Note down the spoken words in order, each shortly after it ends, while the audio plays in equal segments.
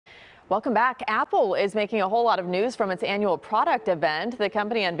Welcome back. Apple is making a whole lot of news from its annual product event. The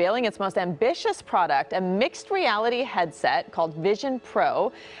company unveiling its most ambitious product, a mixed reality headset called Vision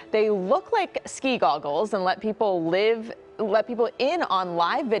Pro. They look like ski goggles and let people in on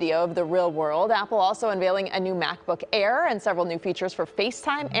live video of the real world. Apple also unveiling a new MacBook Air and several new features for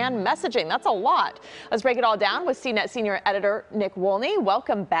FaceTime and messaging. That's a lot. Let's break it all down with CNET senior editor Nick Wolny.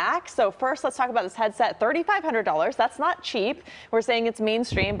 Welcome back. So first, let's talk about this headset. $3,500. That's not cheap. We're saying it's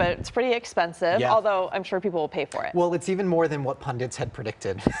mainstream, but it's pretty expensive, although I'm sure people will pay for it. Well, it's even more than what pundits had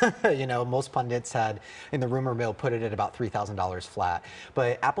predicted. You know, most pundits had, in the rumor mill, put it at about $3,000 flat.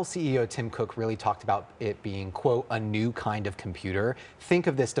 But Apple CEO Tim Cook really talked about it being, quote, a new kind of computer. Think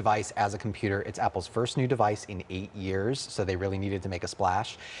of this device as a computer. It's Apple's first new device in 8 years, so they really needed to make a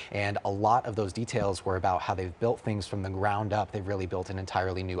splash. And a lot of those details were about how they've built things from the ground up. They've really built an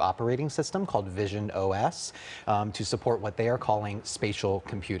entirely new operating system called Vision OS to support what they are calling spatial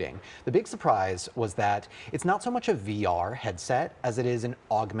computing. The big surprise was that it's not so much a VR headset as it is an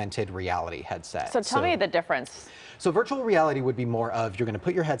augmented reality headset. So tell me the difference. So virtual reality would be more of you're going to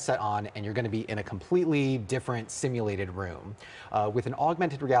put your headset on and you're going to be in a completely different simulated room. With an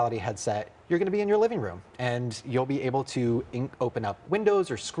augmented reality headset, you're going to be in your living room and you'll be able to open up windows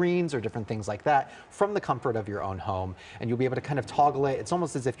or screens or different things like that from the comfort of your own home, and you'll be able to kind of toggle it. It's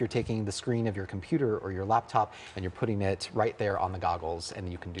almost as if you're taking the screen of your computer or your laptop and you're putting it right there on the goggles, and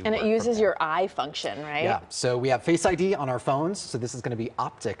you can do. And it uses your eye function, right? Yeah. So we have Face ID on our phones. So this is going to be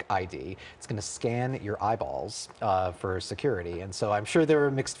optic ID. It's going to scan your eyeballs for security. And so I'm sure there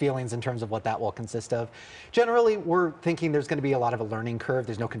are mixed feelings in terms of what that will consist of. Generally, we're thinking there's going to be a lot of a learning curve.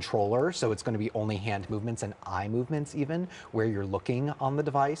 There's no controller, so it's going to be only hand movements and eye movements. Even where you're looking on the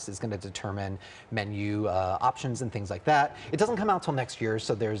device is going to determine menu options and things like that. It doesn't come out till next year,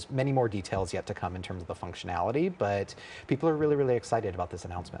 so there's many more details yet to come in terms of the functionality, but people are really, really excited about this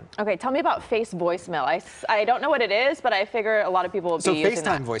announcement. Okay, tell me about face voicemail. I don't know what it is, but I figure a lot of people will be using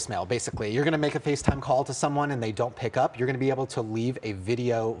that. FaceTime voicemail, basically. You're going to make a FaceTime call to someone and they don't pick up. You're going to be able to leave a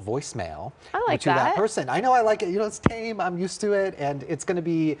video voicemail to that person. I know, I like it. You know, it's tame. I'm used to it, and it's going to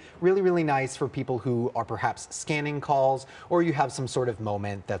be really, really nice for people who are perhaps scanning calls, or you have some sort of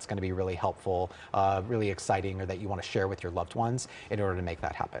moment that's going to be really helpful, really exciting, or that you want to share with your loved ones in order to make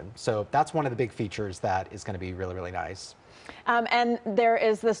that happen. So that's one of the big features that is going to be really, really nice. And there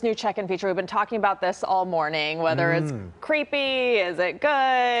is this new check-in feature. We've been talking about this all morning, whether it's creepy, is it good?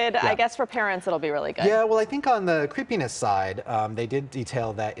 Yeah. I guess for parents, it'll be really good. Yeah, well, I think on the creepiness side, they did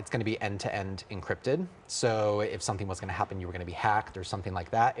detail that it's going to be end-to-end encrypted. So if something was going to happen, you were going to be hacked or something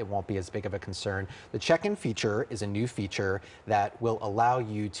like that, it won't be as big of a concern. The check-in feature is a new feature that will allow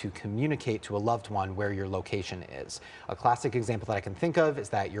you to communicate to a loved one where your location is. A classic example that I can think of is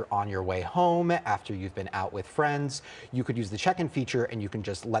that you're on your way home after you've been out with friends. You could use the check-in feature and you can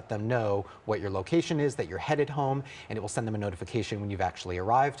just let them know what your location is, that you're headed home, and it will send them a notification when you've actually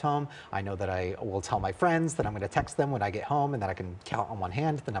arrived home. I know that I will tell my friends that I'm going to text them when I get home, and that I can count on one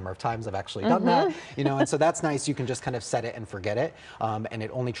hand the number of times I've actually done that. You know, and so that's nice. You can just kind of set it and forget it, and it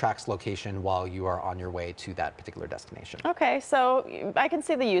only tracks location while you are on your way to that particular destination. Okay, so I can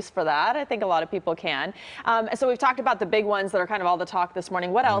see the use for that. I think a lot of people can. So we've talked about the big ones that are kind of all the talk this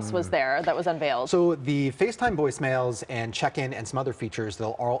morning. What else was there that was unveiled? So the FaceTime voicemails and CheckIn and some other features,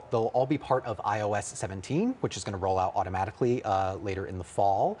 they'll all be part of iOS 17, which is going to roll out automatically later in the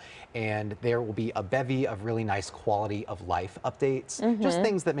fall. And there will be a bevy of really nice quality of life updates, just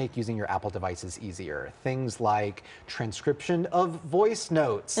things that make using your Apple devices easier. Things like transcription of voice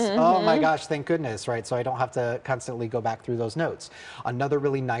notes. Oh my gosh, thank goodness, right? So I don't have to constantly go back through those notes. Another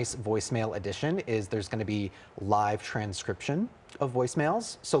really nice voicemail addition is there's going to be live transcription of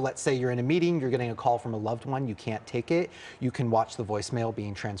voicemails. So let's say you're in a meeting, you're getting a call from a loved one, you can't take it, you can watch the voicemail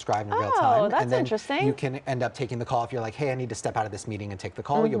being transcribed in real time. Oh, that's and then interesting. You can end up taking the call. If you're like, hey, I need to step out of this meeting and take the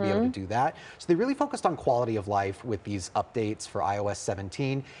call, you'll be able to do that. So they really focused on quality of life with these updates for iOS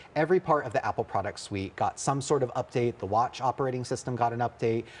 17. Every part of the Apple product suite got some sort of update. The Watch operating system got an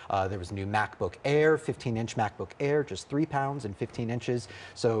update. There was a new MacBook Air, 15-inch MacBook Air, just 3 pounds and 15 inches.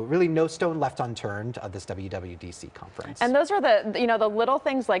 So really no stone left unturned at this WWDC conference. And those are the little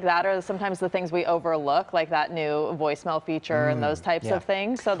things like that are sometimes the things we overlook, like that new voicemail feature and those types of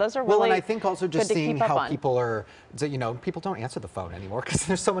things. So those are really well, and I think also just seeing how people are, people don't answer the phone anymore because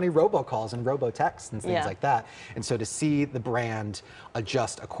there's so many robocalls and robotexts and things like that. And so to see the brand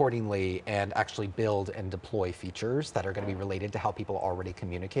adjust accordingly and actually build and deploy features that are going to be related to how people are already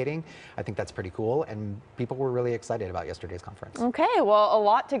communicating, I think that's pretty cool. And people were really excited about yesterday's conference. Okay, well, a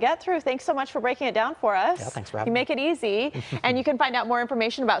lot to get through. Thanks so much for breaking it down for us. Yeah, thanks for having me. You make it easy. And you can find out more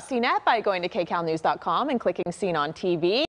information about CNET by going to kcalnews.com and clicking Seen on TV.